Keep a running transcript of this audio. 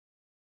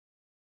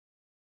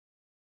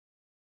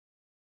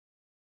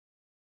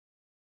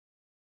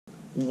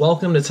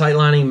Welcome to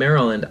Tightlining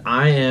Maryland.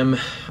 I am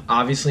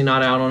obviously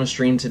not out on a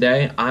stream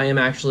today. I am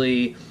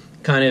actually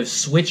kind of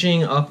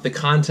switching up the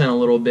content a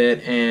little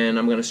bit, and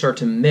I'm going to start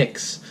to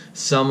mix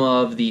some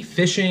of the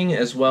fishing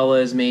as well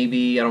as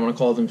maybe, I don't want to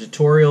call them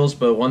tutorials,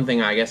 but one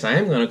thing I guess I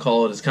am going to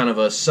call it is kind of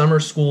a summer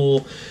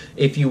school,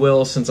 if you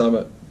will, since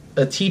I'm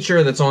a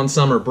teacher that's on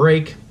summer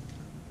break.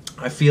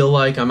 I feel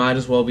like I might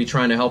as well be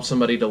trying to help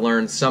somebody to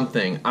learn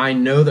something. I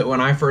know that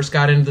when I first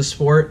got into the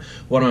sport,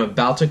 what I'm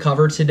about to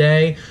cover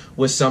today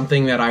was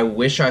something that I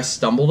wish I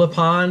stumbled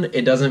upon.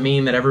 It doesn't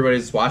mean that everybody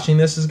that's watching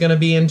this is going to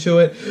be into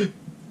it,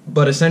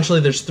 but essentially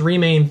there's three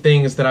main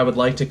things that I would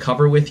like to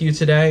cover with you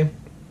today.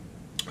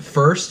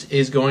 First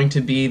is going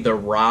to be the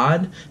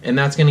rod, and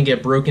that's going to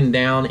get broken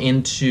down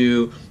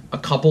into a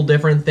couple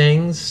different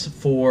things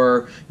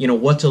for,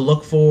 what to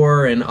look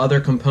for and other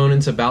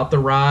components about the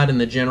rod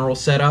and the general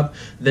setup.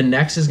 The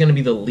next is going to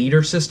be the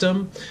leader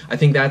system. I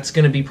think that's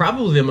going to be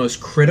probably the most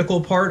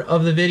critical part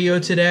of the video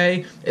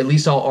today. At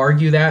least I'll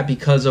argue that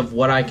because of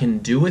what I can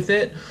do with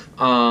it.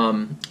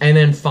 And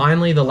then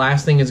finally, the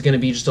last thing is going to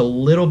be just a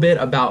little bit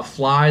about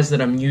flies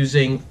that I'm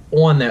using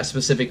on that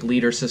specific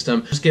leader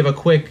system. Just give a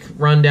quick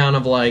rundown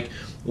of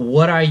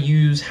what I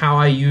use, how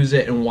I use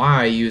it, and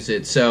why I use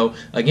it. So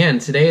again,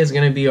 today is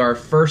going to be our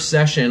first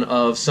session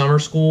of summer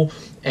school,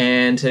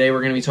 and today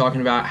we're going to be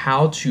talking about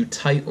how to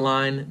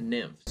tightline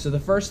nymph. So the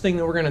first thing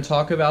that we're going to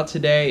talk about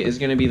today is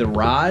going to be the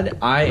rod.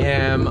 I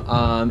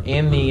am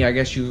in the, I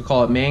guess you could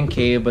call it man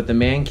cave, but the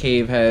man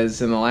cave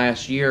has, in the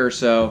last year or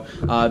so,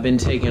 been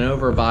taken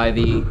over by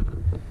the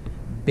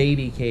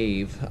baby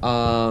cave.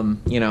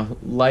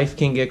 Life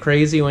can get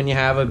crazy when you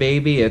have a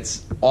baby.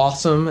 It's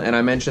awesome, and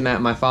I mentioned that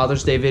in my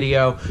Father's Day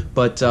video,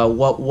 but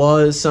what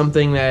was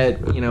something that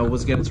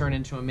was going to turn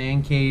into a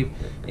man cave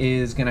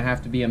is going to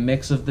have to be a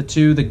mix of the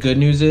two. The good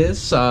news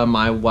is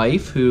my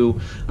wife, who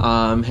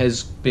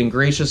has been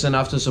gracious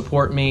enough to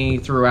support me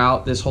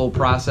throughout this whole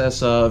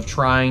process of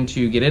trying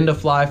to get into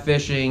fly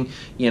fishing,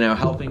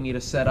 helping me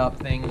to set up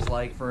things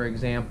like, for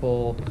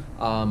example,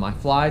 my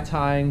fly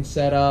tying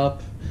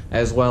setup,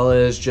 as well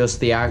as just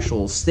the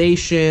actual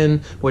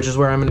station, which is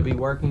where I'm going to be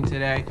working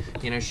today.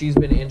 She's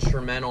been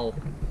instrumental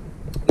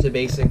to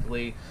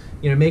basically,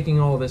 making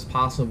all of this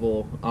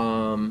possible.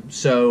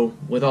 So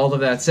with all of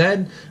that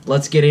said,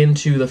 let's get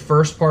into the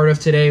first part of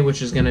today,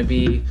 which is going to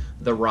be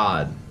the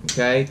rod.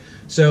 Okay,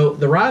 so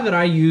the rod that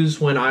I use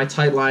when I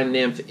tightline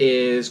nymph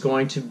is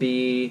going to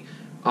be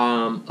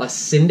a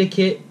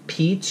Syndicate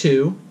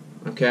P2.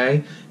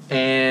 Okay,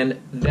 and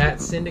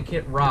that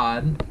Syndicate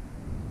rod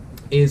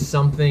is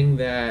something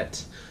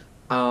that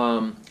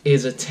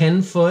is a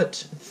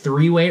 10-foot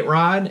 3-weight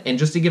rod. And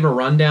just to give a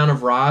rundown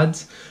of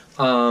rods,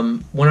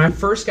 when I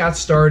first got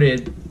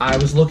started, I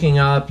was looking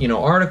up,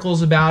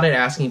 articles about it,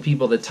 asking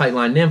people that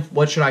tightline nymph,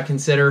 what should I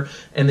consider?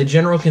 And the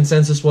general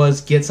consensus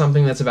was get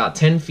something that's about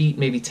 10 feet,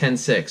 maybe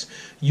 10.6.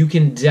 You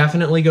can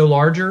definitely go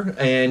larger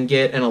and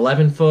get an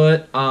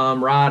 11-foot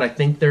rod. I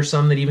think there's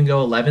some that even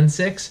go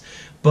 11.6.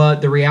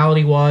 But the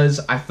reality was,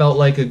 I felt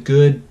like a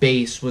good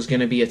base was going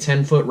to be a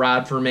 10-foot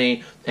rod for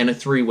me and a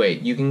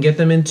 3-weight. You can get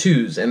them in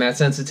 2s, and that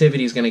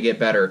sensitivity is going to get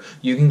better.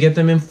 You can get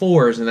them in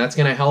 4s, and that's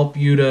going to help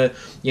you to,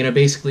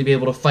 basically be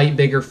able to fight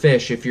bigger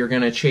fish. If you're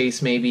going to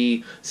chase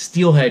maybe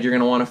steelhead, you're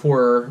going to want a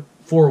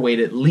 4-weight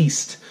at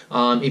least.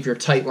 If you're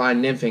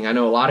tightline nymphing, I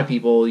know a lot of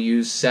people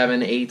use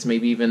 7, 8s,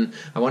 maybe even,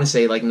 I want to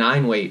say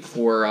 9-weight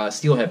for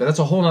steelhead, but that's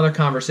a whole other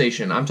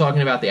conversation. I'm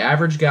talking about the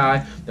average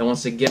guy that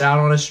wants to get out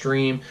on a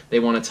stream.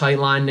 They want a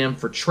tightline nymph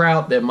for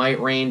trout that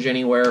might range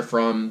anywhere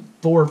from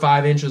 4 or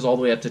 5 inches all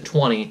the way up to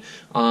 20,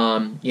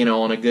 on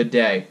a good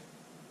day.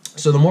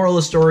 So the moral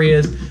of the story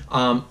is,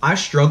 I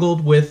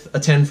struggled with a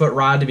 10-foot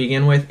rod to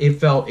begin with. It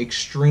felt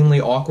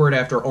extremely awkward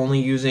after only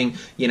using,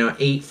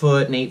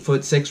 8-foot and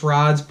 8'6"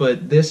 rods,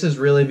 but this has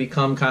really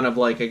become kind of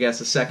like, I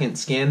guess, a second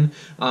skin,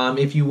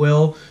 if you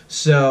will.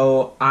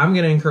 So I'm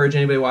going to encourage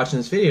anybody watching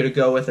this video to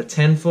go with a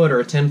 10-foot or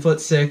a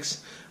 10'6".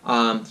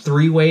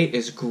 3-weight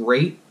is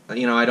great.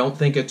 I don't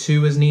think a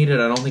 2 is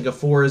needed. I don't think a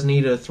 4 is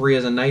needed. A 3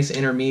 is a nice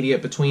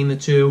intermediate between the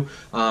two.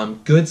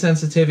 Good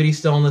sensitivity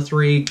still in the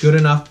 3. Good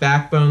enough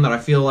backbone that I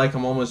feel like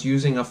I'm almost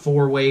using a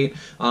 4-weight.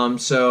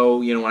 So,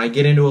 when I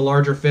get into a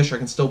larger fish, I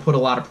can still put a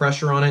lot of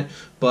pressure on it.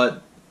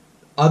 But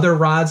other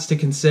rods to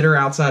consider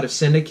outside of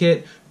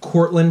Syndicate,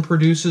 Cortland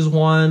produces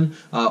one.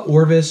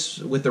 Orvis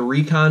with the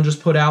Recon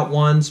just put out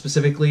one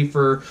specifically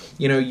for,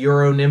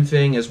 Euro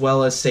nymphing, as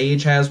well as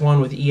Sage has one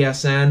with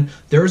ESN.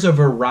 There's a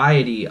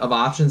variety of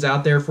options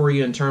out there for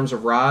you in terms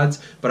of rods,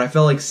 but I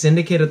felt like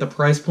Syndicate at the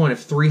price point of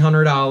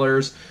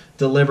 $300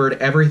 delivered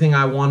everything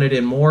I wanted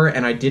and more,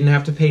 and I didn't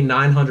have to pay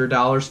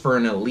 $900 for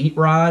an elite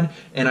rod,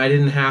 and I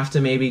didn't have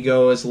to maybe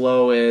go as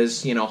low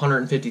as,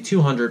 $150,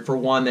 $200 for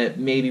one that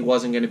maybe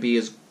wasn't going to be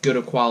as good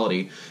a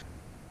quality.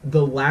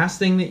 The last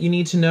thing that you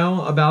need to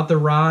know about the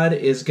rod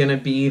is going to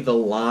be the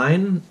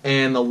line,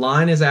 and the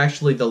line is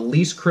actually the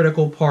least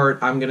critical part,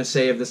 I'm going to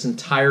say, of this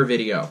entire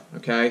video,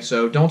 okay?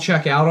 So don't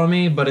check out on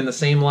me, but in the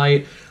same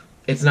light,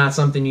 it's not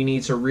something you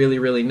need to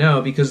really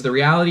know, because the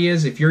reality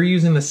is, if you're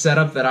using the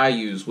setup that I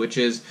use, which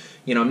is,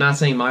 You know, I'm not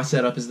saying my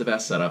setup is the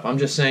best setup. I'm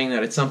just saying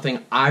that it's something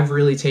I've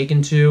really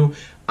taken to.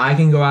 I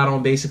can go out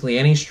on basically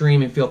any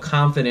stream and feel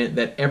confident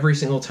that every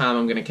single time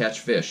I'm going to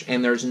catch fish.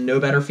 And there's no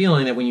better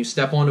feeling that when you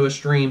step onto a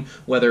stream,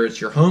 whether it's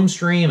your home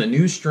stream, a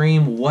new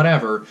stream,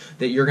 whatever,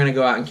 that you're going to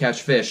go out and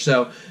catch fish.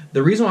 So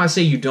the reason why I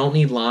say you don't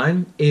need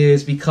line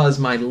is because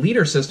my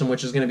leader system,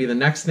 which is going to be the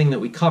next thing that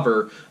we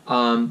cover,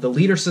 the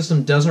leader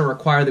system doesn't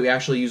require that we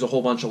actually use a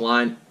whole bunch of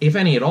line, if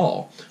any at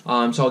all.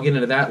 So I'll get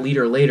into that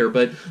leader later.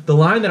 But the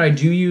line that I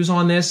do use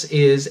on this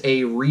is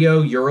a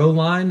Rio Euro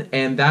line,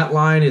 and that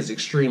line is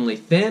extremely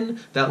thin.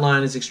 That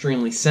line is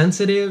extremely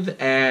sensitive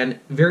and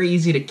very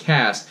easy to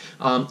cast.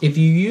 If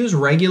you use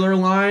regular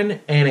line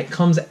and it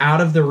comes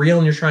out of the reel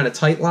and you're trying to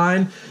tight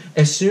line,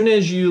 as soon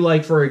as you,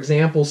 like, for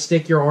example,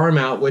 stick your arm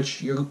out,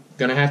 which you're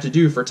going to have to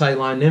do for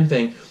Tightline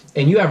nymphing,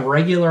 and you have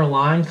regular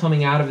line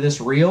coming out of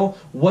this reel,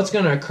 what's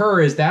going to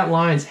occur is that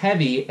line's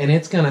heavy and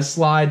it's going to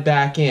slide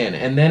back in,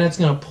 and then it's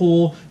going to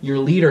pull your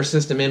leader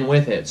system in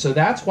with it. So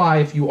that's why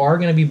if you are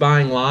going to be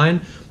buying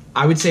line,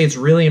 I would say it's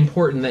really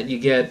important that you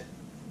get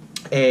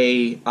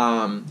a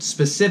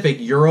specific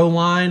Euro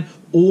line,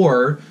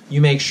 or you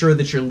make sure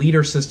that your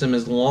leader system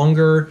is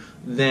longer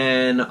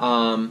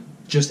than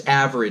just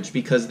average,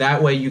 because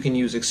that way you can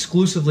use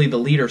exclusively the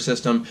leader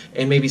system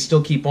and maybe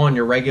still keep on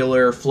your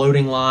regular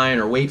floating line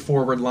or weight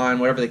forward line,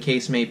 whatever the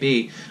case may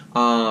be,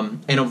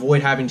 and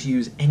avoid having to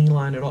use any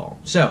line at all.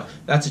 So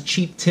that's a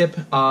cheap tip.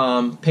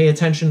 Pay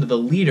attention to the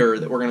leader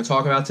that we're going to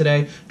talk about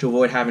today to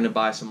avoid having to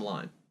buy some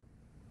line.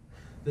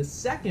 The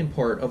second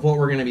part of what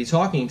we're going to be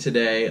talking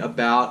today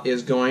about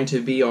is going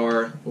to be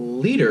our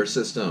leader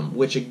system,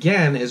 which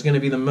again is going to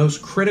be the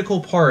most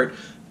critical part,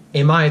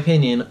 in my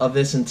opinion, of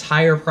this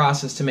entire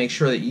process to make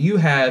sure that you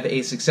have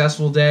a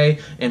successful day,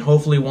 and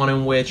hopefully one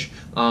in which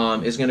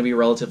is going to be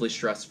relatively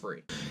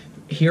stress-free.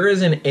 Here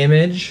is an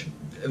image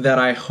that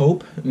I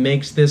hope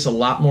makes this a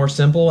lot more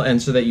simple, and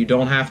so that you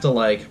don't have to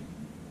like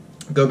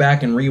go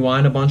back and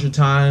rewind a bunch of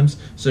times.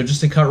 So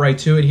just to cut right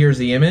to it, here's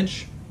the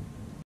image.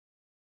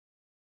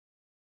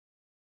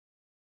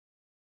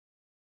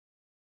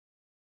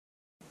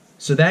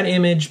 So that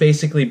image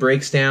basically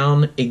breaks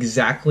down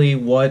exactly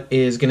what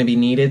is going to be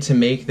needed to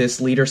make this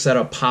leader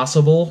setup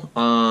possible,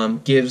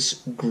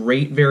 gives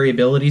great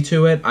variability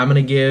to it. I'm going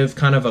to give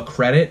kind of a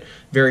credit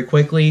very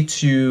quickly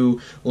to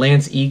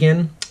Lance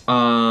Egan,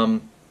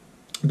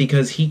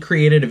 because he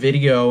created a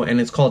video and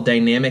it's called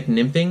Dynamic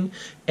Nymphing,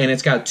 and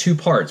it's got two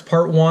parts.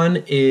 Part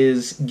one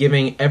is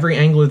giving every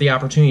angler the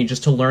opportunity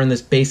just to learn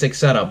this basic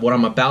setup. What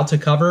I'm about to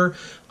cover,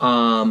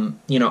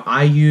 you know,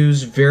 I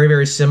use very,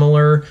 very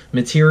similar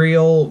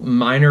material,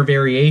 minor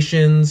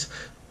variations.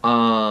 You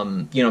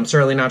know, I'm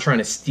certainly not trying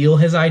to steal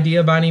his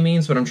idea by any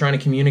means, but I'm trying to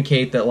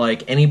communicate that,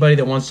 like, anybody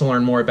that wants to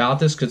learn more about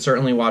this could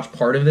certainly watch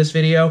part of this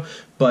video,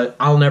 but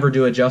I'll never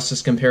do it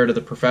justice compared to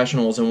the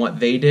professionals and what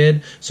they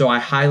did. So I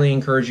highly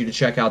encourage you to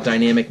check out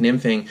Dynamic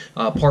Nymphing,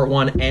 part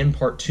 1 and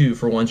part 2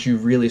 for once you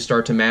really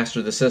start to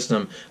master the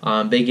system.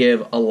 They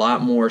give a lot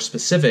more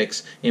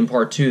specifics in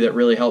part 2 that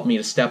really helped me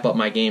to step up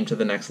my game to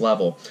the next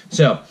level.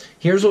 So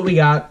here's what we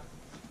got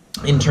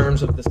in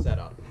terms of the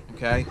setup,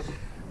 okay?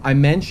 I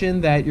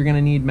mentioned that you're going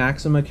to need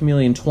Maxima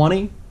Chameleon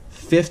 20,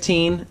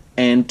 15,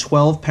 and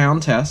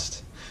 12-pound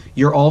test.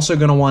 You're also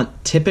going to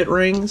want tippet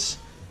rings.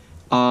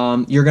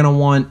 You're going to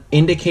want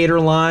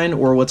indicator line,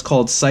 or what's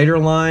called sighter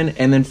line.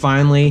 And then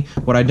finally,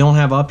 what I don't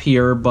have up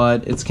here,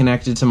 but it's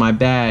connected to my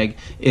bag,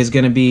 is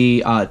going to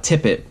be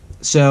tippet.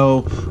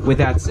 So with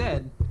that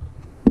said,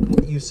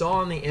 you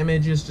saw in the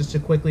images, just to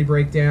quickly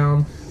break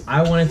down,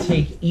 I want to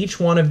take each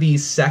one of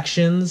these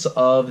sections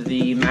of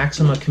the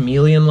Maxima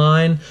Chameleon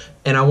line,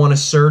 and I want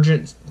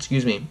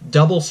to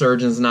double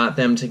surgeons knot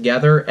them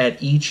together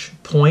at each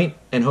point,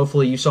 and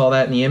hopefully you saw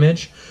that in the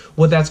image.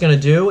 What that's going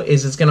to do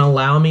is it's going to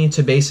allow me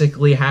to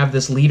basically have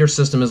this leader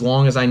system as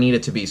long as I need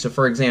it to be. So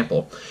for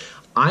example,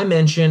 I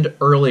mentioned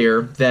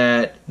earlier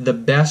that the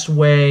best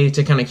way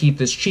to kind of keep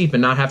this cheap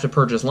and not have to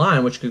purchase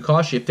line, which could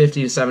cost you $50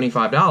 to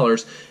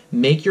 $75,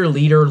 make your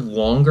leader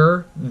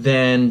longer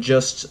than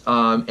just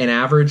an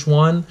average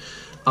one,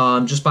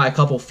 just by a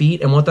couple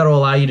feet. And what that will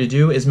allow you to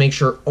do is make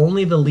sure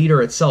only the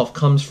leader itself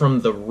comes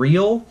from the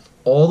reel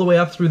all the way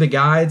up through the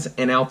guides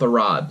and out the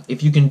rod.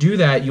 If you can do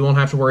that, you won't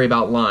have to worry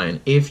about line.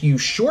 If you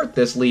short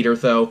this leader,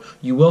 though,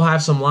 you will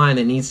have some line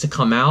that needs to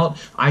come out.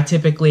 I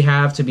typically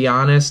have, to be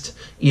honest,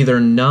 either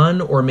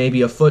none or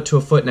maybe a foot to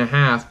a foot and a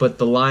half, but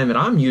the line that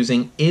I'm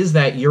using is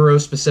that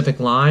Euro-specific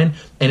line,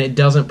 and it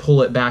doesn't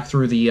pull it back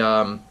through the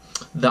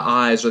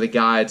eyes or the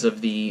guides of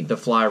the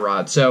fly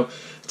rod. So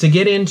to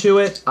get into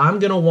it, I'm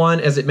going to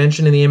want, as it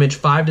mentioned in the image,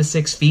 5 to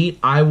 6 feet.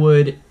 I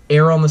would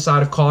err on the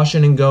side of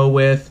caution and go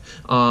with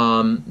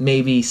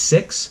maybe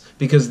 6,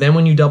 because then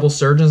when you double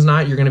surgeon's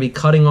knot, you're going to be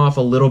cutting off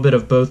a little bit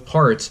of both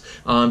parts.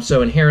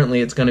 So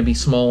inherently, it's going to be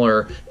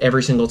smaller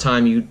every single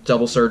time you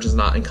double surgeon's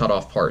knot and cut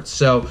off parts.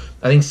 So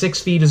I think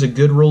 6 feet is a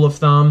good rule of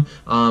thumb.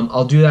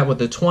 I'll do that with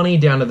the 20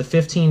 down to the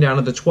 15 down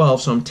to the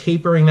 12. So I'm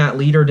tapering that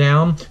leader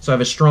down. So I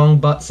have a strong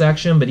butt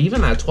section, but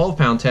even that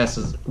 12-pound test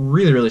is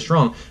really, really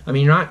strong. I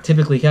mean, you're not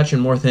typically catching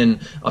more than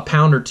a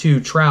pound or two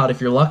trout.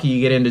 If you're lucky,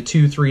 you get into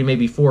 2, 3,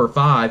 maybe 4 or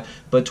 5,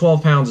 but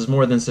 12 pounds is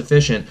more than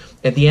sufficient.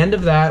 At the end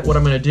of that, what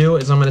I'm going to do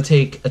is I'm going to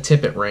take a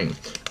tippet ring.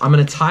 I'm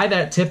going to tie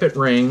that tippet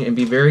ring, and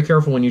be very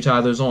careful when you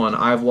tie those on.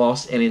 I've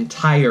lost an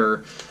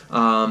entire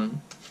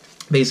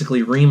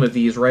basically ream of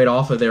these right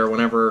off of there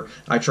whenever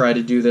I try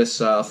to do this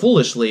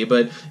foolishly.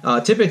 But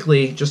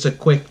typically, just a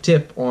quick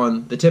tip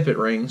on the tippet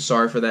ring.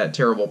 Sorry for that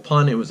terrible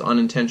pun. It was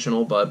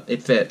unintentional, but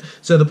it fit.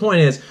 So the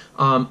point is,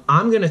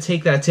 I'm going to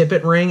take that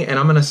tippet ring and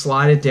I'm going to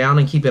slide it down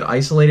and keep it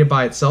isolated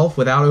by itself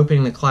without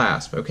opening the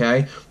clasp,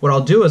 okay? What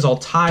I'll do is I'll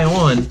tie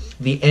on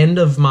the end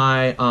of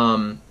my,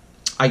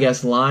 I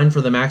guess, line for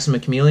the Maxima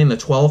Chameleon, the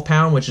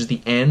 12-pound, which is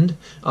the end,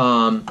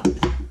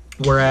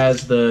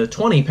 whereas the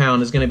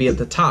 20-pound is going to be at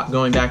the top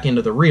going back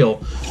into the reel.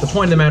 The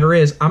point of the matter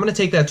is, I'm going to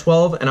take that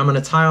 12 and I'm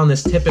going to tie on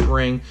this tippet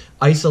ring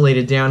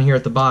isolated down here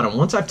at the bottom.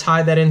 Once I've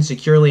tied that in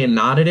securely and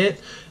knotted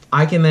it,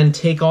 I can then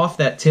take off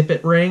that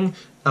tippet ring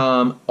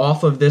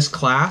off of this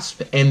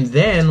clasp, and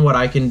then what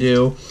I can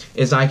do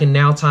is I can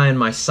now tie in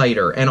my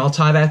sighter, and I'll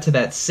tie that to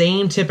that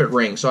same tippet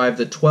ring. So I have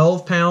the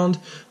 12-pound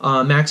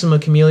Maxima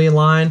Chameleon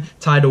line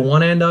tied to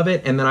one end of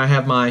it, and then I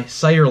have my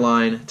sighter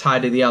line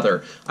tied to the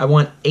other. I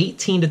want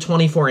 18 to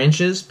 24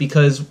 inches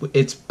because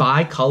it's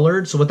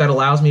bi-colored, so what that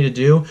allows me to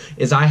do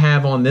is I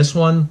have on this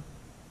one,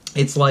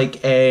 it's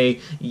like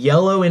a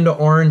yellow into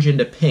orange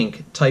into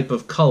pink type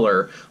of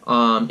color,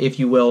 if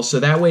you will. So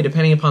that way,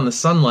 depending upon the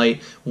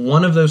sunlight,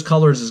 one of those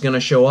colors is going to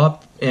show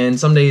up, and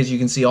some days you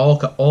can see all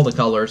the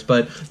colors.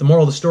 But the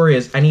moral of the story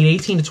is I need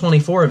 18 to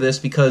 24 of this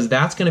because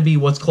that's going to be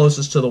what's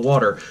closest to the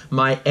water.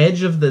 My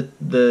edge of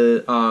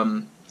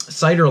the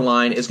sighter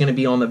line is going to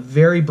be on the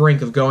very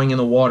brink of going in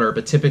the water,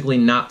 but typically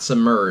not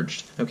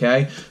submerged,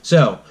 okay?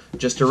 So,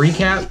 just to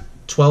recap,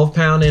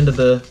 12-pound into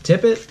the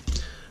tippet,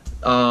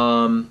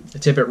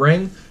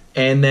 ring,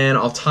 and then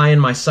I'll tie in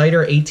my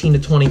sighter, 18 to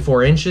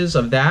 24 inches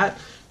of that,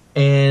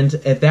 and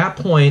at that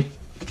point,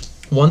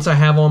 once I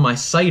have on my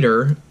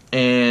sighter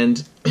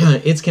and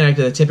it's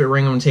connected to the tippet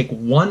ring, I'm going to take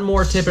one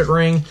more tippet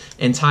ring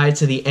and tie it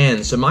to the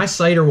end. So my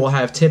sighter will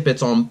have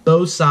tippets on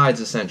both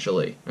sides,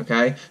 essentially,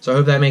 okay? So I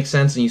hope that makes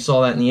sense and you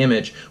saw that in the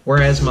image,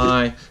 whereas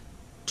my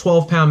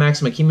 12-pound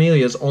Maxima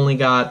Chameleon's only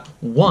got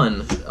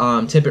one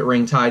tippet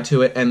ring tied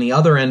to it, and the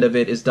other end of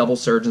it is double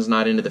surgeon's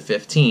knot into the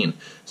 15.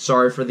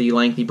 Sorry for the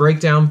lengthy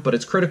breakdown, but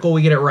it's critical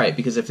we get it right,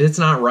 because if it's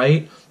not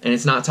right and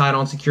it's not tied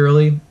on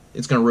securely,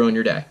 it's going to ruin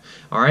your day.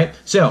 All right,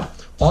 so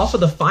off of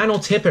the final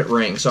tippet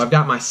ring, so I've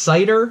got my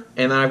sighter,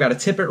 and then I've got a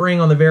tippet ring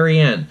on the very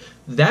end.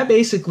 That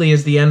basically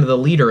is the end of the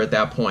leader at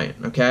that point,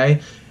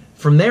 okay?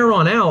 From there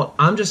on out,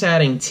 I'm just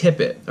adding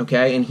tippet,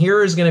 okay? And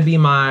here is going to be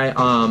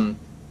my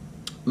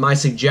my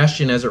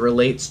suggestion as it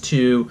relates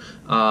to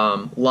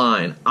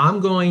line. I'm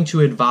going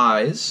to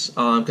advise,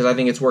 because I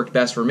think it's worked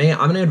best for me, I'm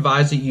going to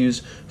advise that you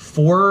use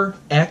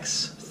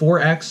 4X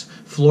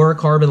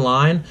fluorocarbon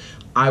line.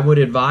 I would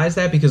advise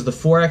that because the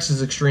 4X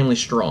is extremely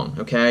strong,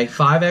 okay?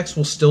 5X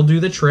will still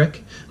do the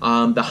trick.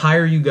 The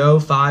higher you go,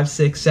 5,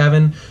 6,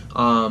 7,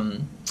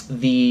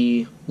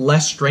 the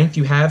less strength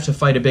you have to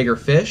fight a bigger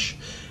fish.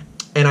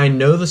 And I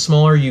know the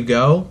smaller you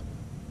go,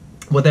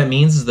 what that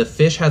means is the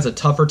fish has a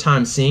tougher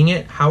time seeing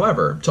it.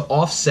 However, to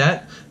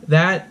offset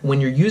that, when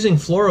you're using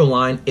fluoro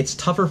line, it's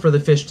tougher for the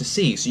fish to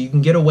see. So you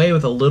can get away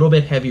with a little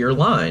bit heavier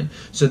line.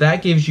 So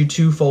that gives you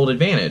twofold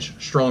advantage.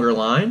 Stronger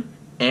line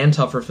and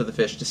tougher for the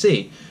fish to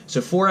see. So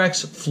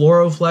 4X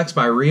Fluoroflex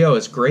by Rio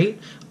is great.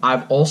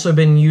 I've also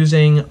been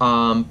using,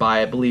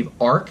 by I believe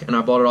Arc, and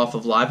I bought it off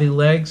of Lively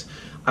Legs.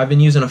 I've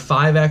been using a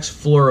 5X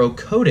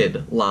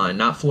fluoro-coated line,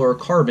 not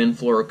fluorocarbon,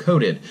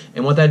 fluoro-coated.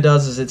 And what that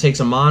does is it takes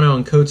a mono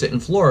and coats it in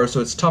fluoro, so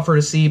it's tougher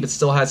to see, but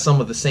still has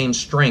some of the same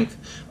strength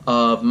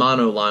of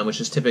mono line, which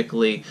is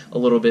typically a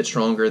little bit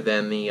stronger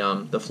than the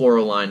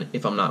fluoro line,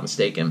 if I'm not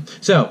mistaken.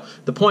 So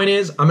the point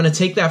is, I'm going to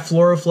take that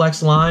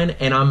Fluoroflex line,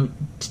 and I'm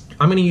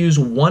going to use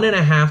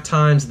 1.5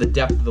 times the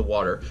depth of the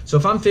water. So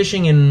if I'm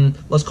fishing in,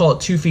 let's call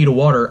it 2 feet of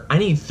water, I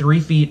need 3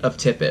 feet of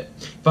tippet.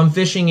 If I'm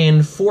fishing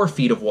in 4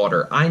 feet of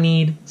water, I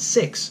need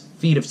 6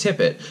 feet of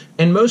tippet.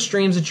 And most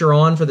streams that you're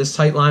on for this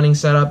tight lining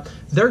setup,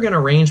 they're going to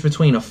range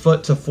between 1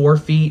 foot to 4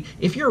 feet.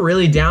 If you're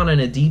really down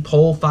in a deep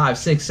hole, 5,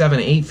 6, 7,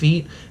 8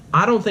 feet,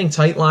 I don't think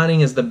tight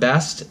lining is the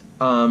best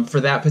for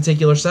that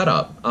particular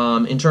setup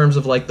in terms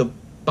of like the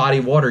body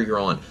of water you're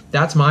on.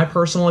 That's my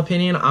personal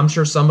opinion. I'm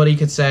sure somebody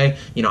could say,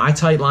 you know, I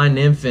tight line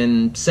nymph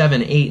in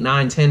 7, 8,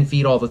 9, 10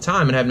 feet all the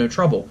time and have no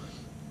trouble.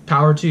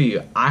 Power to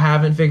you. I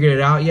haven't figured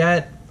it out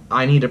yet.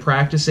 I need to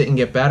practice it and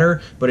get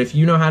better, but if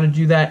you know how to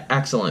do that,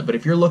 excellent. But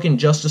if you're looking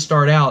just to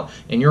start out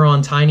and you're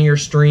on tinier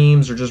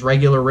streams or just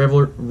regular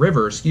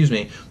rivers,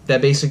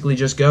 that basically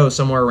just go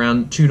somewhere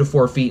around 2 to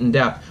 4 feet in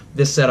depth,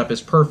 this setup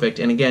is perfect.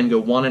 And again,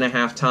 go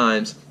 1.5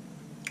 times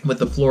with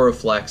the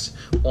Fluoroflex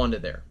onto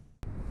there.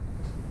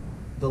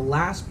 The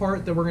last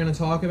part that we're going to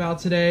talk about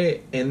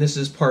today, and this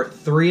is part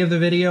 3 of the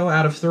video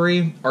out of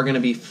 3, are going to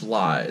be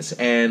flies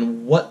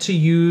and what to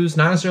use,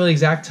 not necessarily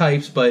exact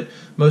types, but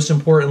most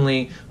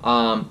importantly,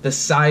 the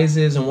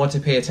sizes and what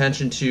to pay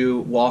attention to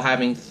while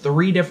having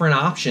 3 different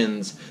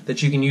options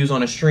that you can use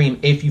on a stream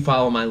if you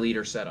follow my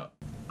leader setup.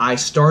 I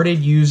started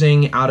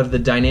using, out of the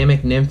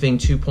Dynamic Nymphing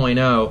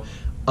 2.0,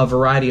 a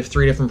variety of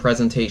 3 different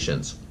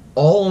presentations,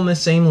 all on the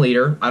same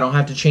leader. I don't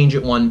have to change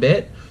it one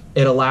bit.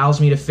 It allows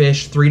me to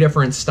fish 3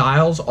 different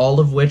styles, all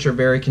of which are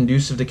very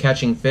conducive to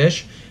catching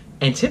fish,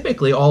 and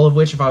typically all of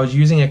which, if I was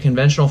using a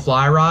conventional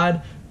fly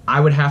rod, I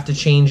would have to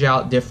change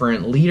out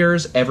different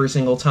leaders every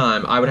single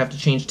time. I would have to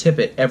change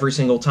tippet every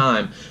single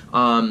time.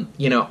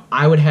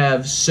 I would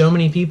have so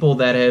many people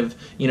that have,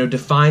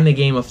 defined the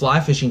game of fly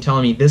fishing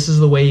telling me this is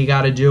the way you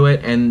got to do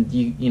it, and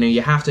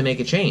you have to make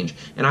a change.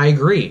 And I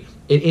agree.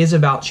 It is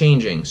about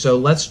changing. So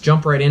let's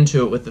jump right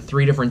into it with the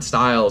 3 different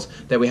styles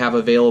that we have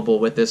available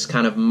with this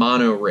kind of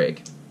mono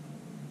rig.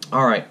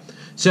 All right.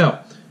 So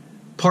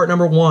part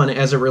number 1,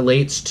 as it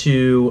relates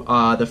to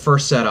the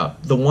first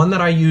setup, the one that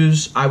I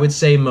use, I would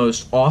say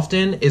most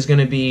often, is going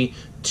to be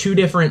 2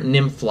 different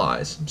nymph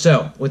flies.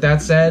 So with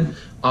that said,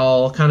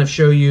 I'll kind of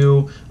show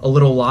you a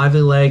little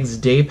Lively Legs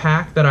day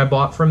pack that I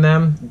bought from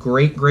them.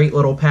 Great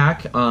little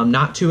pack.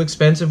 Not too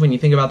expensive when you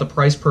think about the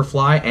price per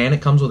fly, and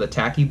it comes with a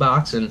tacky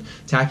box, and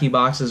tacky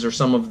boxes are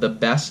some of the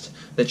best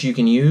that you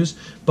can use.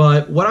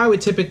 But what I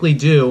would typically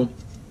do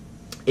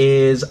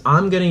is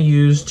I'm going to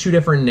use 2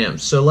 different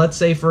nymphs. So let's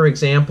say, for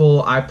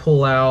example, I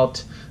pull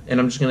out, and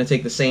I'm just going to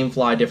take the same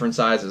fly, different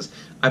sizes.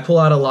 I pull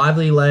out a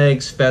Lively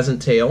Legs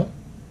pheasant tail,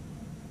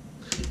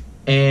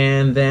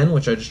 and then,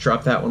 which I just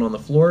dropped that one on the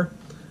floor,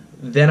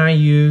 then I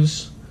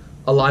use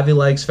a Lively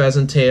Legs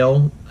pheasant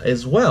tail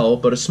as well,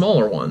 but a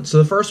smaller one. So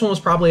the first one was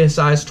probably a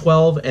size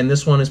 12, and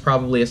this one is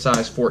probably a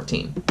size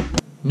 14.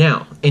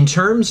 Now, in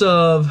terms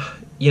of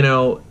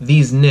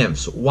these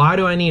nymphs, why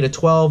do I need a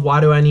 12?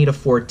 Why do I need a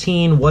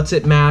 14? What's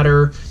it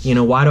matter?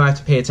 Why do I have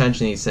to pay attention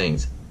to these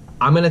things?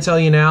 I'm going to tell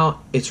you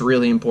now, it's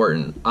really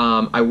important.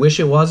 I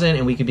wish it wasn't,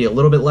 and we could be a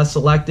little bit less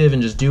selective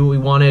and just do what we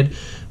wanted.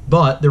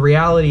 But the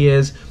reality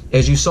is,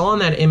 as you saw in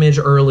that image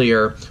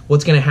earlier,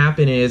 what's going to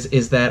happen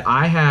is that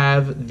I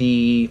have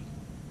the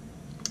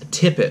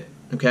tippet,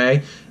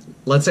 okay?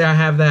 Let's say I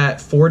have that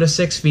 4 to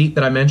 6 feet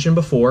that I mentioned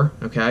before,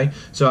 okay?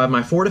 So I have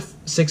my 4 to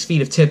 6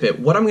 feet of tippet.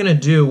 What I'm going to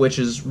do, which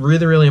is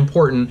really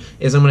important,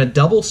 is I'm going to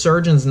double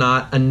surgeon's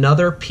knot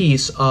another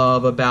piece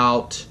of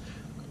about,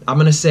 I'm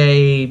going to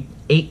say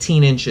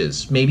 18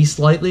 inches, maybe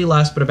slightly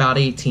less, but about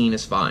 18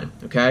 is fine,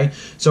 okay?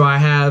 So I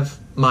have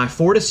my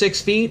 4 to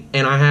 6 feet,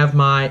 and I have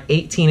my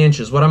 18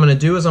 inches. What I'm going to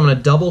do is I'm going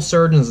to double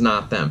surgeon's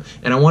knot them,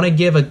 and I want to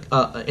give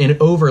an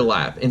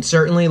overlap, and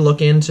certainly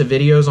look into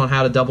videos on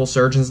how to double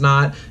surgeon's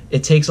knot.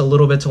 It takes a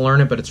little bit to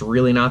learn it, but it's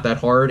really not that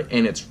hard,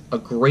 and it's a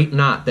great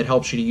knot that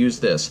helps you to use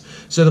this.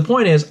 So the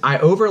point is, I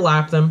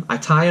overlap them, I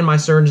tie in my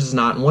surgeon's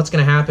knot, and what's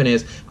going to happen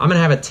is I'm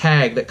going to have a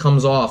tag that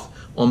comes off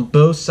on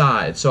both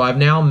sides. So I've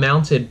now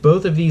mounted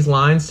both of these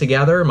lines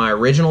together, my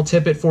original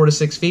tippet 4 to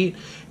 6 feet,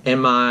 and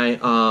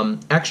my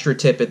extra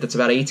tippet that's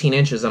about 18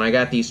 inches, and I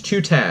got these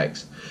 2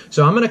 tags.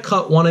 So I'm going to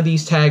cut one of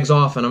these tags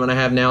off, and I'm going to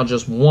have now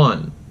just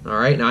one. All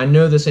right, now I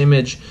know this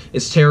image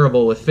is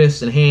terrible with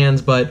fists and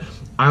hands, but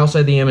I also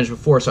had the image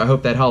before, so I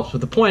hope that helps. But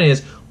the point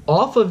is,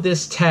 off of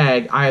this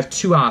tag, I have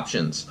 2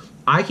 options.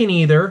 I can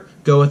either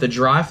go with a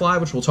dry fly,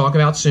 which we'll talk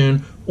about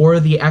soon,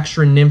 or the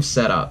extra nymph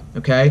setup,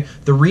 okay?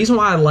 The reason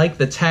why I like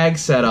the tag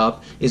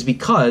setup is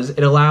because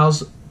it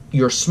allows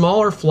your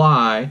smaller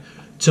fly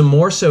to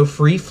more so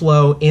free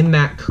flow in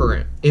that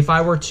current. If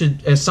I were to,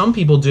 as some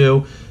people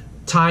do,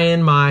 tie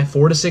in my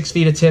 4 to 6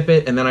 feet of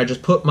tippet, and then I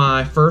just put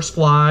my first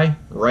fly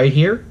right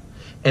here,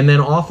 and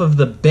then off of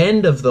the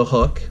bend of the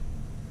hook,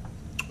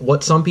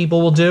 what some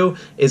people will do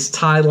is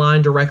tie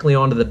line directly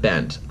onto the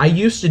bend. I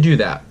used to do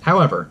that.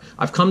 However,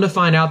 I've come to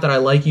find out that I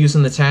like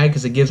using the tag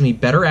because it gives me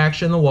better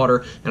action in the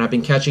water, and I've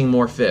been catching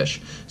more fish.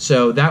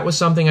 So that was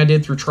something I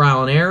did through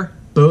trial and error.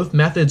 Both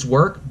methods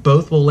work,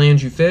 both will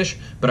land you fish,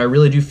 but I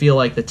really do feel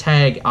like the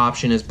tag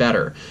option is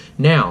better.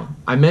 Now,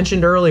 I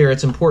mentioned earlier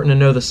it's important to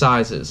know the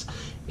sizes.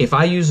 If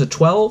I use a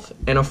 12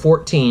 and a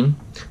 14,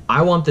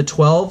 I want the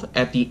 12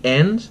 at the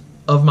end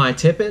of my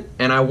tippet,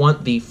 and I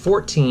want the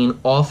 14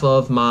 off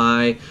of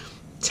my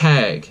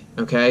tag,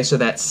 okay? So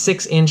that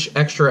 6-inch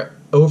extra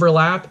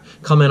overlap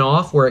coming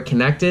off where it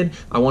connected,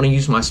 I want to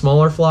use my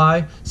smaller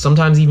fly,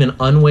 sometimes even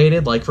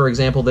unweighted, like for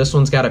example, this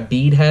one's got a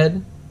bead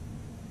head,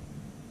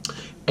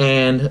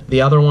 and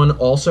the other one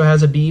also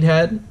has a bead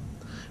head,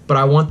 but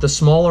I want the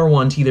smaller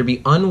one to either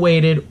be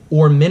unweighted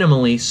or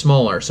minimally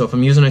smaller. So if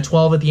I'm using a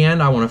 12 at the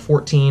end, I want a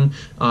 14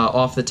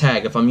 off the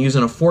tag. If I'm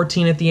using a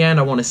 14 at the end,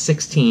 I want a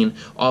 16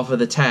 off of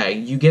the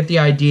tag. You get the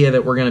idea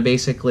that we're going to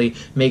basically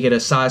make it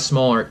a size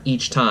smaller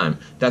each time.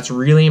 That's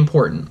really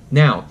important.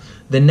 Now,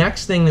 the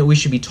next thing that we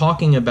should be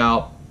talking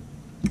about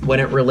when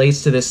it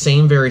relates to this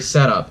same very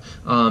setup,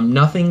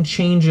 nothing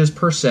changes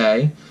per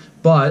se,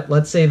 but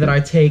let's say that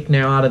I take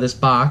now out of this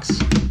box,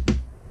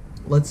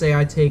 let's say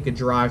I take a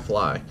dry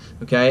fly,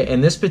 okay,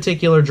 and this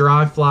particular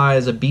dry fly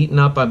is a beaten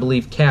up, I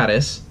believe,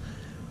 caddis,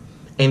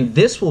 and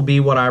this will be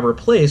what I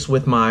replace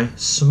with my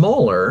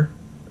smaller,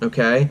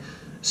 okay,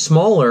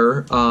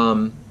 smaller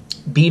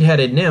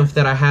bead-headed nymph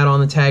that I had on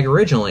the tag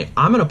originally.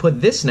 I'm going to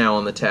put this now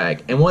on the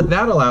tag, and what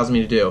that allows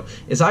me to do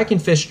is I can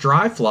fish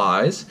dry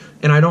flies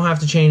and I don't have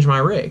to change my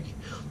rig.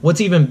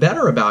 What's even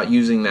better about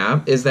using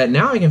that is that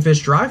now I can fish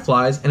dry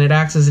flies and it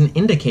acts as an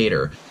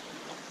indicator.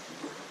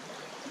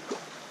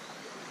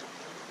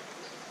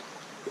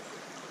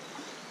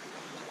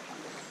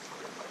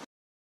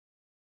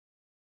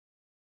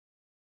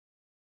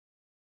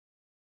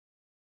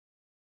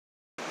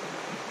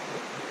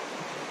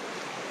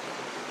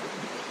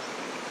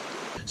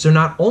 So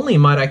not only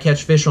might I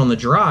catch fish on the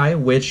dry,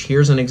 which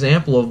here's an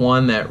example of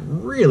one that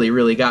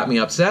really got me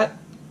upset.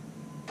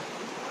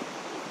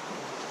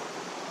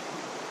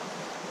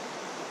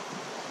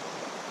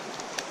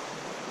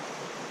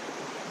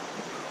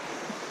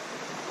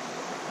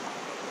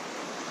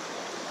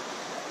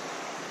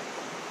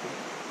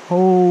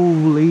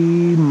 Holy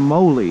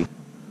moly.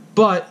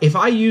 But if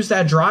I use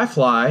that dry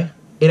fly,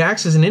 it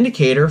acts as an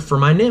indicator for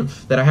my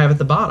nymph that I have at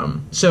the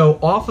bottom. So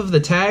off of the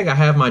tag, I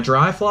have my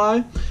dry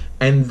fly,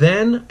 and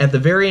then at the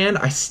very end,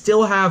 I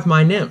still have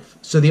my nymph.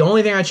 So the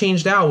only thing I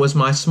changed out was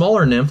my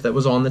smaller nymph that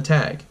was on the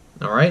tag.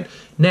 All right.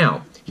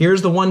 Now,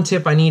 here's the one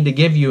tip I need to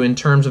give you in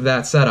terms of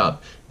that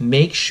setup.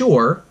 Make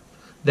sure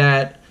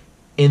that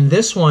in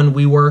this one,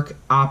 we work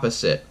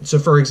opposite. So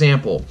for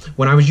example,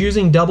 when I was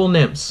using double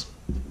nymphs,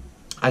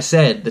 I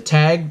said the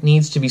tag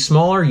needs to be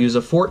smaller, use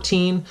a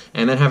 14,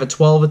 and then have a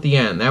 12 at the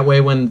end. That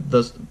way when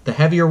the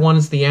heavier one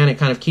is the end, it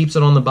kind of keeps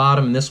it on the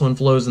bottom, and this one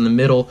flows in the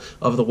middle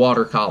of the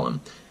water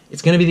column.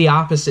 It's going to be the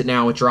opposite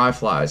now with dry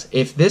flies.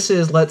 If this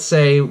is, let's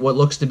say, what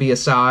looks to be a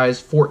size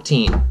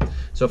 14,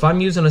 so if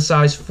I'm using a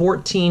size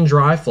 14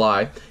 dry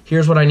fly,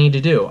 here's what I need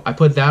to do. I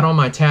put that on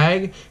my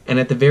tag, and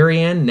at the very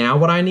end, now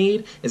what I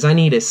need is I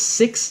need a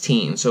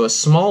 16, so a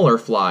smaller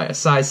fly. A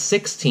size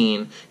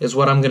 16 is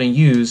what I'm going to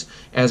use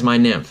as my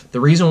nymph. The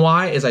reason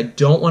why is I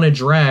don't want to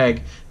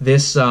drag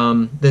this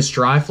this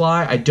dry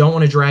fly. I don't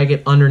want to drag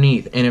it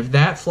underneath, and if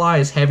that fly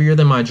is heavier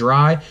than my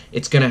dry,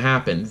 it's going to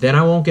happen. Then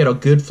I won't get a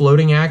good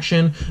floating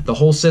action. The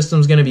whole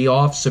system's going to be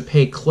off, so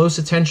pay close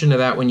attention to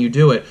that when you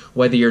do it.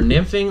 Whether you're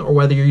nymphing or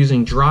whether you're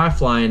using dry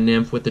fly and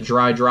nymph with the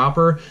dry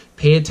dropper,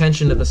 pay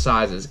attention to the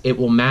sizes. It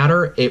will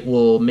matter. It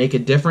will make a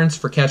difference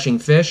for catching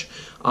fish.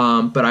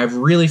 But I've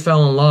really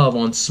fell in love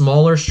on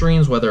smaller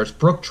streams, whether it's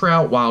brook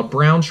trout, wild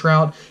brown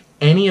trout,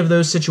 any of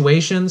those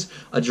situations.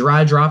 A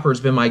dry dropper has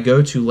been my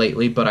go-to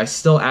lately, but I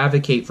still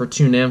advocate for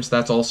two nymphs.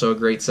 That's also a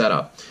great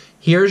setup.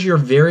 Here's your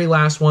very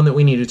last one that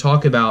we need to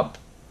talk about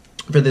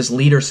for this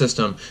leader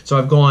system. So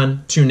I've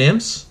gone two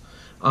nymphs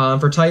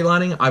for tight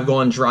lining. I've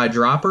gone dry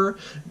dropper.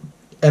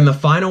 And the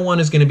final one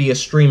is going to be a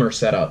streamer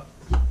setup.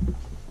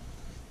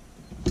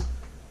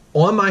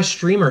 On my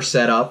streamer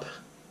setup,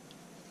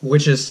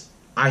 which is,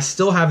 I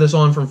still have this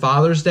on from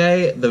Father's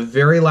Day, the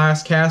very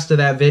last cast of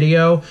that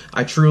video,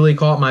 I truly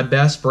caught my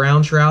best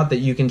brown trout that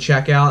you can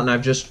check out, and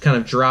I've just kind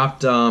of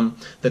dropped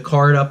the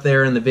card up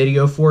there in the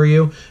video for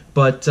you.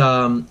 But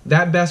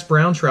that best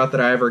brown trout that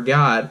I ever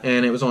got,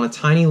 and it was on a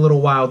tiny little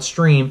wild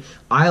stream,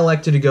 I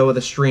elected to go with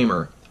a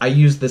streamer. I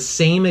used the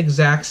same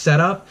exact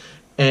setup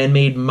and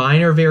made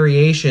minor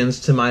variations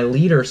to my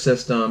leader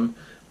system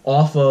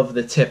off of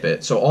the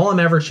tippet. So all I'm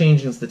ever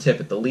changing is the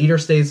tippet. The leader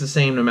stays the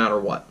same no matter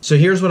what. So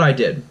here's what I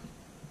did.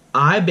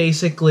 I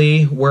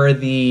basically, where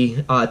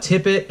the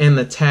tippet and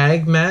the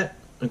tag met,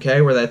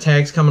 okay, where that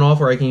tag's coming off,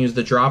 where I can use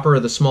the dropper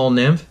or the small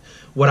nymph,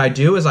 what I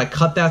do is I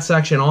cut that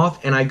section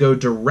off and I go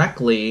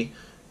directly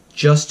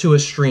just to a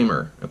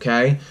streamer,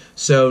 okay?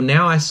 So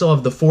now I still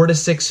have the 4 to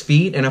 6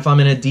 feet, and if I'm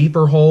in a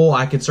deeper hole,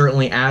 I could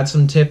certainly add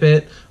some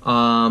tippet,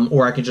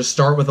 or I could just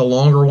start with a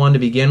longer one to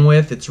begin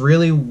with. It's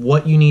really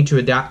what you need to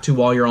adapt to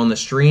while you're on the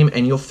stream,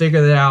 and you'll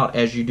figure that out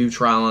as you do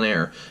trial and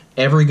error.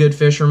 Every good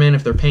fisherman,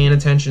 if they're paying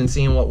attention and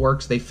seeing what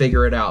works, they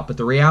figure it out. But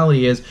the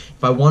reality is,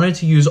 if I wanted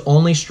to use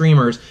only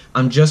streamers,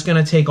 I'm just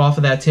going to take off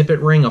of that tippet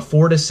ring a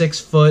 4 to 6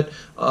 foot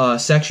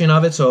section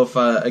of it. So if,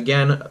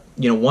 again,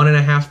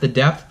 1.5 the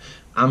depth,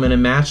 I'm going to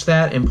match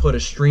that and put a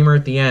streamer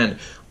at the end.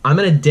 I'm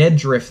going to dead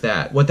drift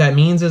that. What that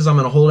means is I'm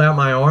going to hold out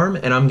my arm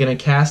and I'm going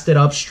to cast it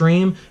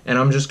upstream, and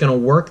I'm just going to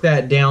work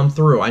that down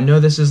through. I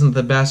know this isn't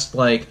the best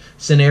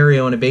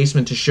scenario in a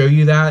basement to show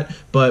you that,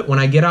 but when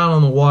I get out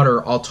on the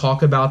water, I'll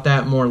talk about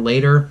that more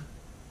later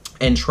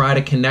and try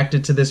to connect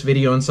it to this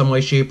video in some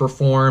way, shape, or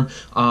form.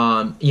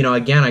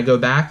 Again, I go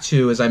back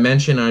to, as I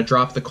mentioned, and I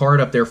dropped the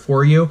card up there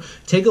for you.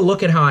 Take a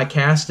look at how I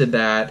casted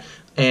that.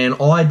 and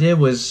all I did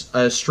was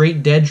a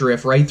straight dead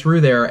drift right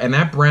through there, and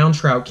that brown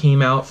trout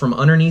came out from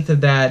underneath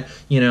of that,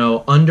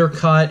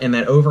 undercut and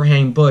that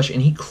overhang bush,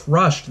 and he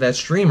crushed that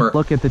streamer.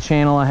 Look at the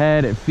channel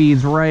ahead. It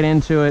feeds right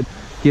into it,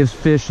 gives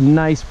fish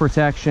nice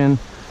protection.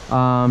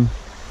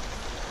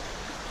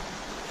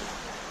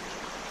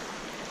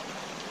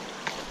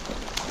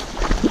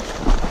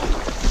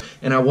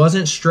 And I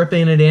wasn't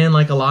stripping it in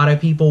like a lot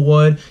of people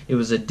would. It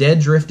was a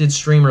dead drifted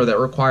streamer that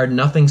required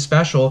nothing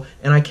special,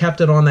 and I kept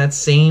it on that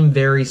same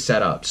very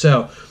setup.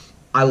 So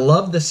I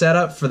love the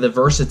setup for the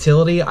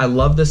versatility. I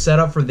love the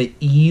setup for the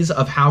ease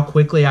of how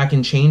quickly I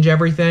can change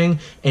everything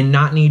and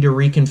not need to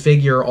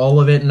reconfigure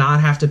all of it,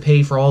 not have to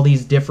pay for all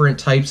these different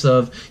types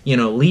of,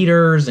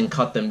 leaders and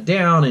cut them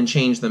down and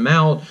change them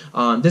out.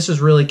 This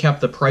has really kept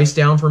the price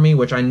down for me,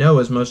 which I know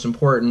is most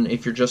important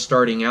if you're just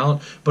starting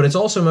out, but it's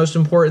also most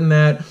important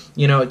that,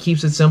 it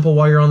keeps it simple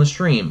while you're on the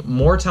stream.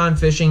 More time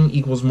fishing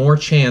equals more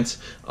chance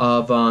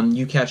of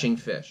you catching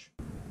fish.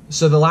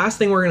 So the last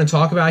thing we're going to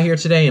talk about here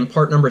today in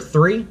part number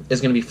 3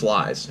 is going to be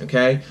flies,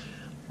 okay?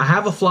 I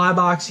have a fly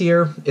box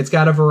here. It's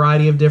got a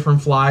variety of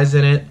different flies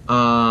in it.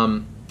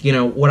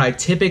 What I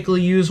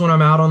typically use when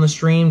I'm out on the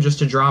stream, just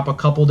to drop a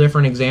couple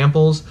different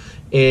examples,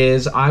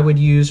 is I would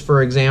use,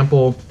 for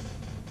example,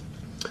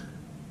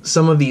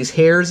 some of these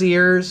hare's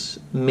ears,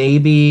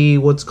 maybe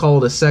what's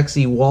called a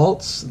sexy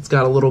waltz. It's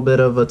got a little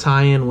bit of a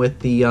tie-in with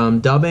the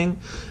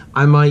dubbing.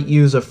 I might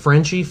use a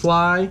Frenchy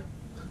fly.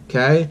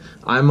 Okay,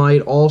 I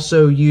might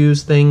also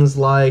use things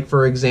like,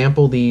 for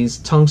example, these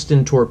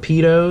tungsten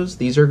torpedoes.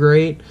 These are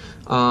great.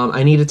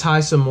 I need to tie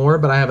some more,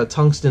 but I have a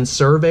tungsten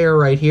surveyor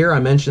right here. I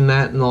mentioned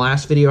that in the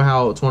last video,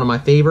 how it's one of my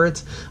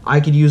favorites.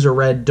 I could use a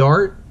red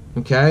dart.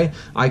 Okay,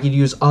 I could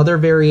use other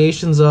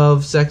variations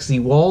of sexy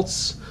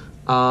waltz.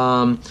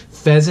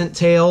 Pheasant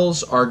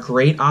tails are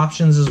great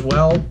options as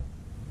well.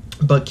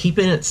 But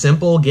keeping it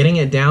simple, getting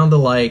it down to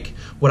like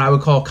what I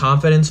would call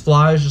confidence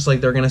flies, just like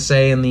they're going to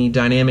say in the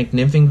Dynamic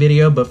Nymphing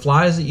video, but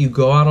flies that you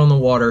go out on the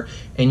water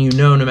and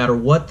no matter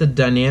what the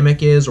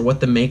dynamic is or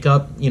what the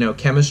makeup,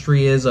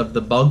 chemistry is of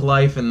the bug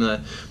life and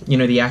the,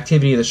 the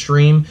activity of the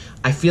stream,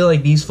 I feel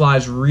like these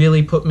flies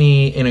really put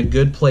me in a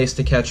good place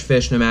to catch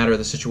fish no matter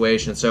the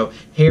situation. So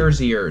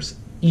hare's ears,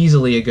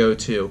 easily a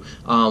go-to.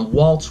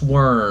 Waltz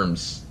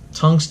worms,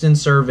 tungsten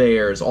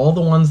surveyors, all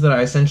the ones that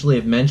I essentially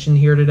have mentioned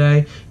here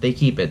today, they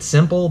keep it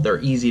simple,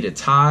 they're easy to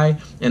tie,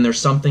 and they're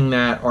something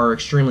that are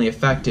extremely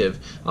effective.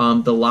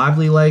 The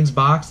Lively Legs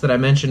box that I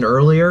mentioned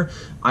earlier,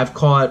 I've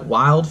caught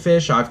wild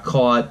fish, I've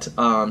caught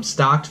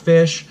stocked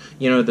fish.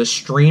 The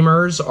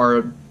streamers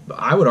are,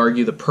 I would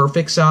argue, the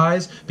perfect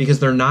size because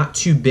they're not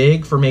too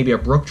big for maybe a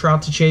brook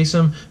trout to chase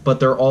them, but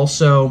they're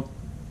also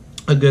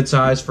a good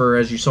size for,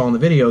 as you saw in the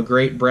video,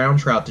 great brown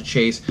trout to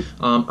chase.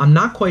 I'm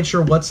not quite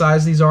sure what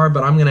size these are,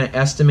 but I'm going to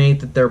estimate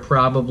that they're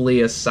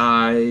probably a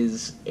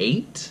size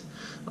 8.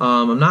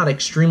 I'm not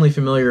extremely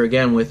familiar,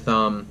 again, with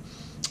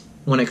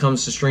when it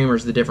comes to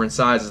streamers, the different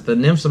sizes. The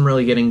nymphs I'm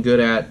really getting good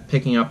at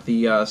picking up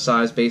the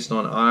size based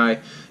on eye,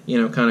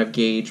 kind of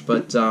gauge.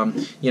 But,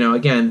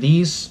 again,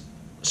 these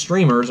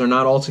streamers are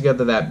not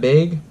altogether that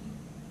big.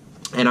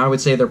 And I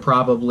would say they're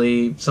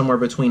probably somewhere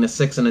between a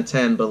 6 and a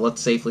 10, but let's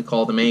safely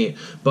call them 8.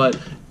 But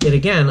it,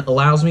 again,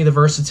 allows me the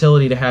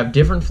versatility to have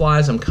different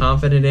flies I'm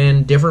confident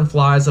in, different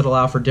flies that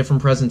allow for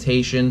different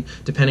presentation,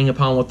 depending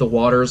upon what the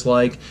water's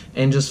like,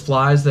 and just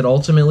flies that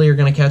ultimately are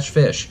going to catch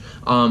fish.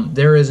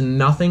 There is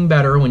nothing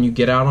better when you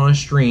get out on a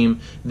stream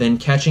than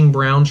catching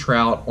brown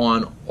trout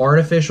on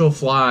artificial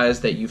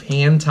flies that you've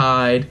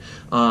hand-tied,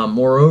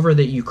 moreover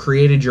that you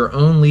created your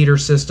own leader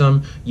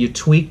system, you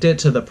tweaked it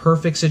to the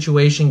perfect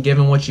situation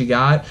given what you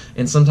got,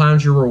 and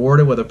sometimes you're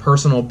rewarded with a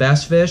personal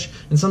best fish,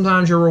 and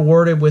sometimes you're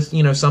rewarded with,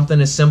 something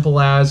as simple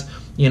as,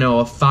 a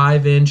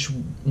 5-inch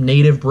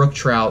native brook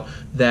trout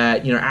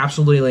that,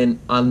 absolutely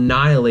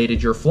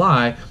annihilated your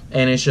fly,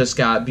 and it's just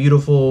got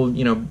beautiful,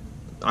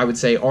 I would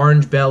say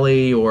orange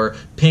belly or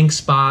pink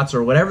spots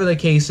or whatever the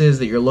case is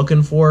that you're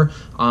looking for.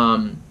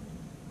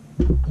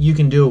 You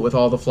can do it with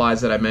all the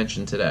flies that I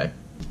mentioned today.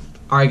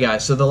 Alright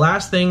guys, so the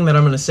last thing that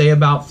I'm going to say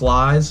about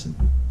flies,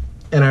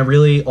 and I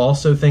really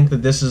also think that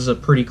this is a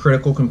pretty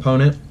critical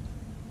component,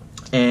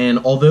 and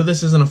although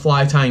this isn't a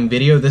fly tying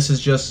video, this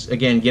is just,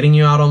 again, getting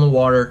you out on the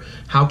water.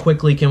 How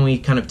quickly can we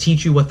kind of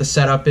teach you what the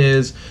setup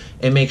is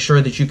and make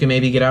sure that you can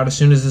maybe get out as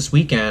soon as this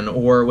weekend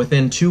or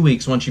within 2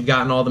 weeks once you've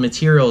gotten all the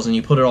materials and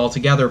you put it all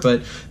together.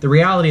 But the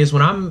reality is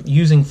when I'm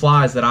using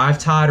flies that I've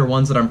tied or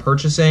ones that I'm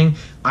purchasing,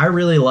 I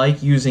really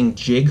like using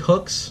jig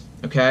hooks,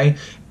 okay?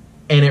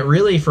 And it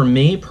really, for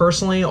me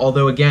personally,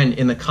 although again,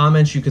 in the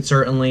comments you could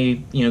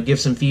certainly, give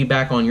some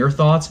feedback on your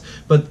thoughts,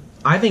 but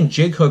I think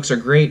jig hooks are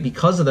great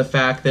because of the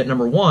fact that,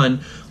 number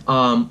one,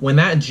 when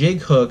that jig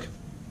hook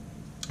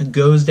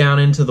goes down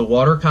into the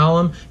water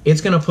column,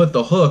 it's going to put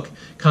the hook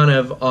kind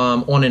of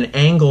on an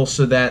angle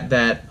so that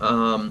that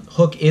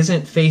hook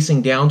isn't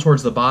facing down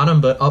towards the bottom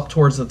but up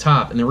towards the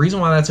top. And the reason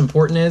why that's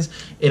important is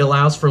it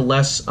allows for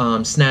less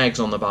snags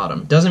on the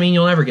bottom. Doesn't mean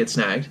you'll never get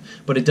snagged,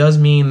 but it does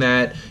mean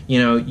that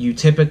you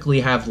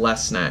typically have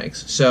less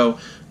snags. So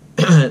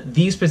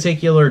these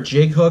particular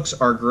jig hooks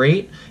are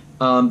great.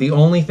 The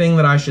only thing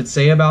that I should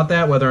say about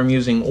that, whether I'm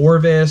using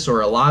Orvis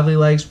or a Lively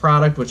Legs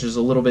product, which is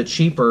a little bit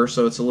cheaper,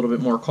 so it's a little bit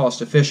more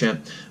cost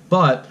efficient,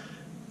 but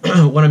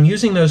when I'm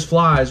using those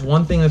flies,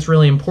 one thing that's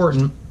really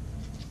important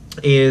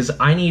is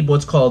I need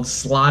what's called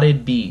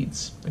slotted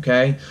beads,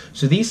 okay?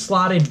 So these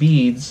slotted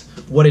beads,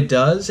 what it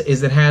does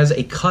is it has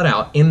a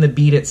cutout in the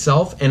bead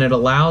itself, and it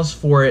allows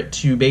for it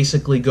to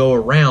basically go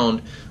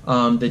around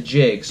the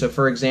jig. So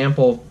for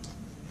example,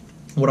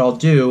 what I'll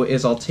do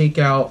is I'll take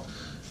out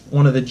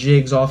one of the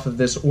jigs off of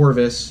this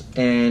Orvis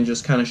and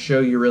just kind of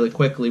show you really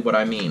quickly what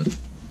I mean.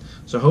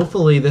 So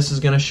hopefully this is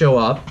going to show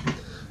up.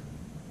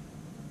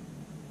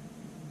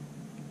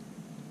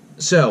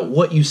 So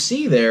what you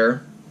see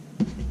there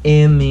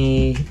in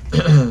the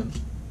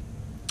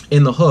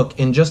in the hook,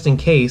 and just in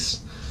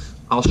case,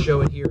 I'll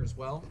show it here as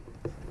well.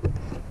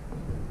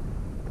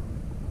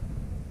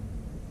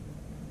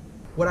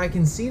 What I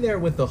can see there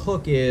with the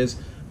hook is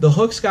the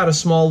hook's got a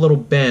small little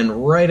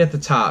bend right at the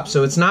top,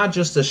 so it's not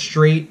just a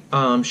straight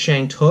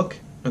shanked hook,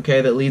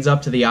 okay, that leads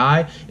up to the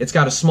eye. It's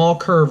got a small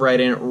curve right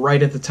in it,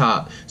 right at the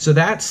top. So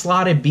that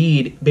slotted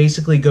bead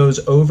basically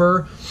goes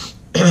over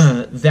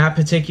that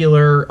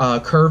particular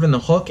curve in the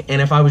hook,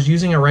 and if I was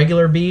using a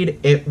regular bead,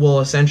 it will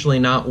essentially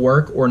not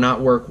work, or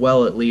not work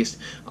well at least.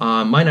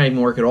 Might not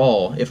even work at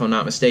all if I'm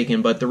not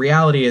mistaken, but the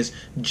reality is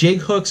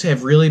jig hooks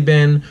have really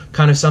been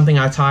kind of something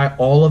I tie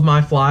all of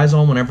my flies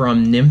on whenever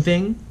I'm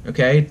nymphing,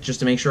 okay, just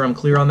to make sure I'm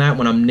clear on that.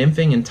 When I'm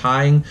nymphing and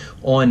tying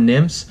on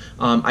nymphs,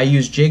 I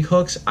use jig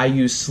hooks, I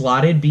use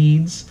slotted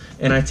beads,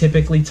 and I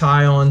typically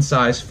tie on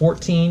size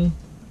 14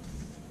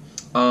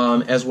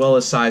 as well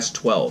as size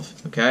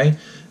 12, okay?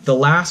 The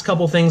last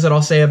couple things that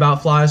I'll say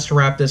about flies to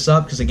wrap this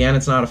up, because again,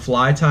 it's not a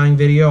fly tying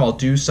video. I'll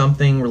do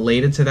something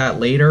related to that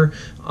later.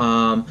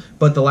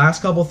 But the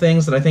last couple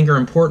things that I think are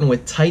important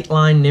with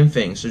tightline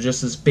nymphing, so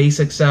just this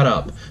basic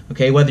setup,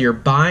 okay, whether you're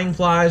buying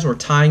flies or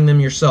tying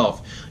them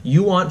yourself,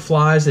 you want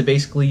flies that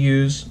basically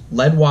use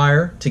lead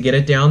wire to get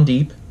it down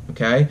deep,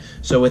 okay?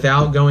 So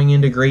without going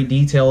into great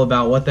detail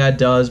about what that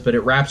does, but it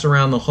wraps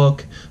around the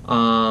hook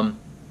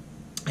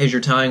as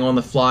you're tying on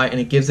the fly, and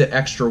it gives it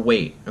extra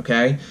weight,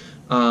 okay?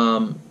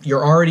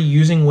 You're already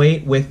using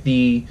weight with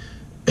the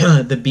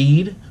the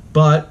bead,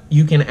 but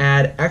you can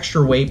add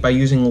extra weight by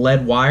using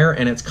lead wire,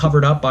 and it's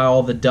covered up by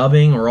all the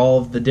dubbing or all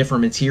of the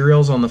different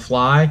materials on the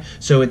fly,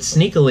 so it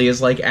sneakily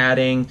is like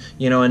adding,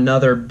 you know,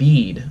 another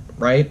bead,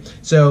 right?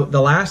 So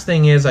the last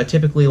thing is I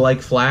typically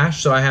like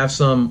flash, so I have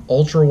some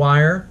ultra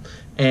wire,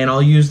 and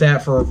I'll use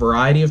that for a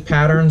variety of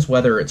patterns,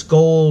 whether it's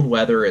gold,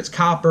 whether it's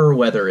copper,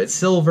 whether it's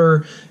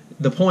silver.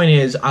 The point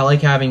is I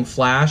like having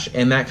flash,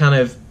 and that kind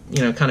of,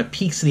 you know, kind of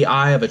piques the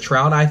eye of a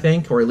trout, I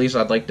think, or at least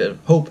I'd like to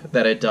hope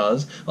that it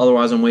does.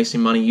 Otherwise, I'm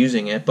wasting money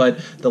using it. But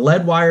the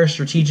lead wire is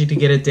strategic to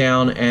get it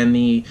down, and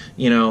the,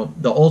 you know,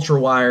 the ultra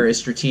wire is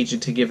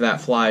strategic to give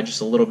that fly just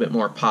a little bit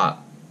more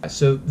pop.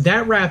 So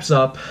that wraps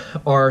up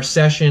our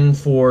session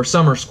for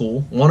Summer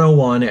School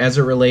 101 as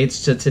it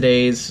relates to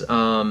today's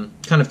kind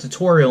of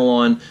tutorial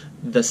on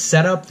the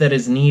setup that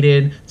is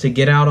needed to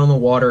get out on the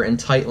water and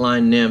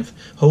tightline nymph,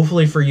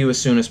 hopefully for you as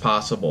soon as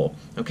possible,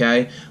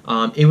 okay?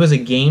 It was a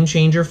game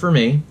changer for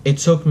me. It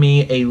took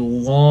me a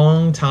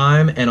long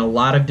time and a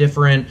lot of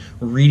different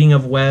reading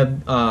of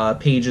web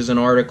pages and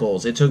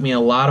articles. It took me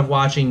a lot of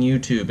watching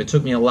YouTube. It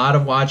took me a lot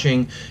of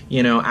watching,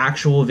 you know,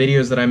 actual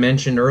videos that I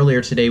mentioned earlier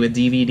today with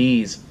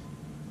DVDs.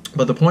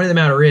 But the point of the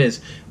matter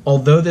is,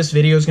 although this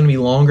video is going to be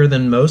longer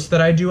than most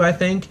that I do, I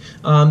think,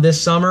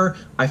 this summer,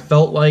 I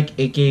felt like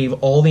it gave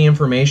all the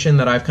information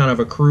that I've kind of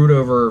accrued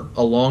over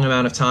a long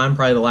amount of time,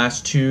 probably the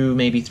last 2,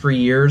 maybe 3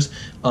 years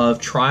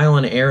of trial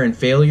and error and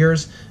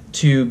failures,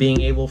 to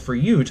being able for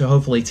you to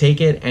hopefully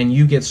take it and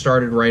you get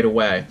started right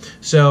away.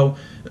 So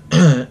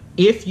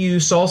if you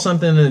saw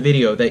something in the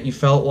video that you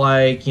felt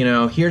like, you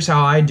know, here's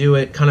how I do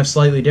it kind of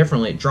slightly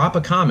differently, drop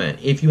a comment.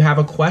 If you have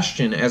a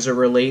question as it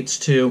relates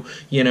to,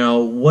 you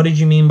know, what did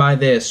you mean by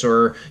this?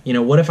 Or, you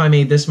know, what if I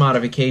made this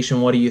modification?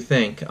 What do you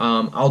think?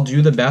 I'll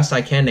do the best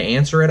I can to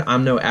answer it.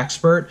 I'm no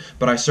expert,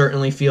 but I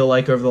certainly feel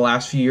like over the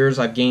last few years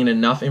I've gained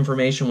enough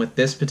information with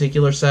this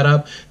particular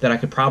setup that I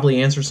could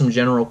probably answer some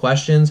general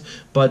questions.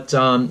 But,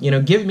 you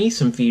know, give me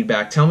some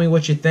feedback. Tell me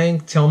what you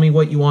think. Tell me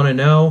what you want to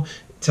know.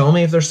 Tell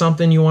me if there's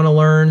something you want to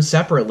learn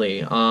separately.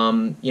 You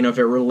know, if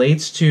it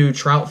relates to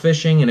trout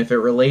fishing and if it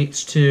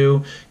relates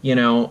to, you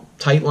know,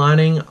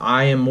 tightlining,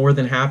 I am more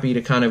than happy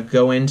to kind of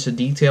go into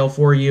detail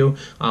for you,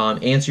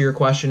 answer your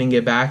question and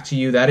get back to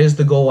you. That is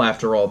the goal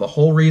after all. The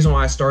whole reason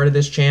why I started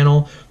this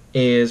channel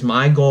is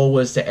my goal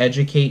was to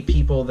educate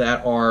people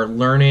that are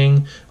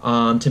learning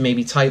to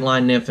maybe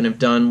tightline nymph and have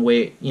done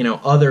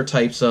other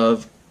types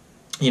of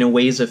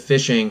ways of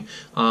fishing,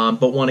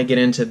 but want to get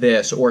into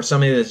this, or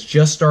somebody that's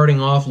just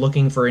starting off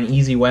looking for an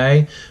easy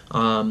way.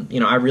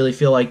 I really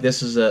feel like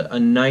this is a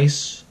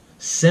nice,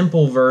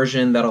 simple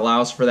version that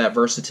allows for that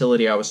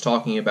versatility I was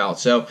talking about.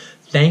 So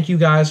thank you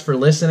guys for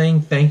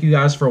listening. Thank you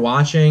guys for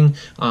watching.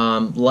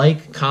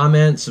 Like,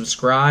 comment,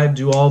 subscribe,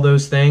 do all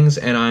those things.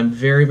 And I'm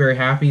very, very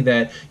happy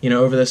that,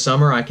 over the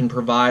summer I can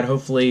provide,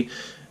 hopefully,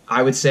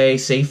 I would say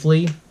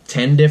safely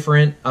 10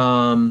 different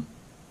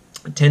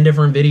 10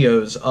 different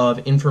videos of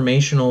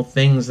informational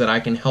things that I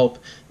can help,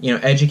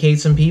 educate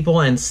some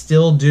people, and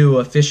still do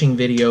a fishing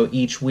video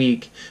each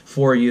week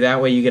for you.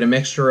 That way you get a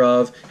mixture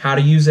of how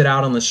to use it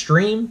out on the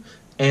stream,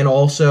 and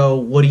also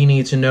what do you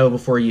need to know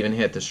before you even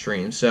hit the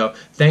stream. So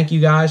thank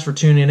you guys for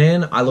tuning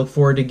in. I look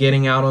forward to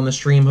getting out on the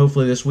stream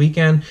hopefully this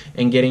weekend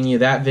and getting you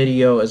that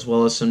video as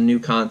well as some new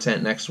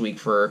content next week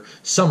for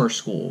summer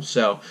school.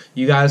 So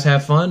you guys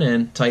have fun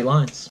and tight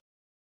lines.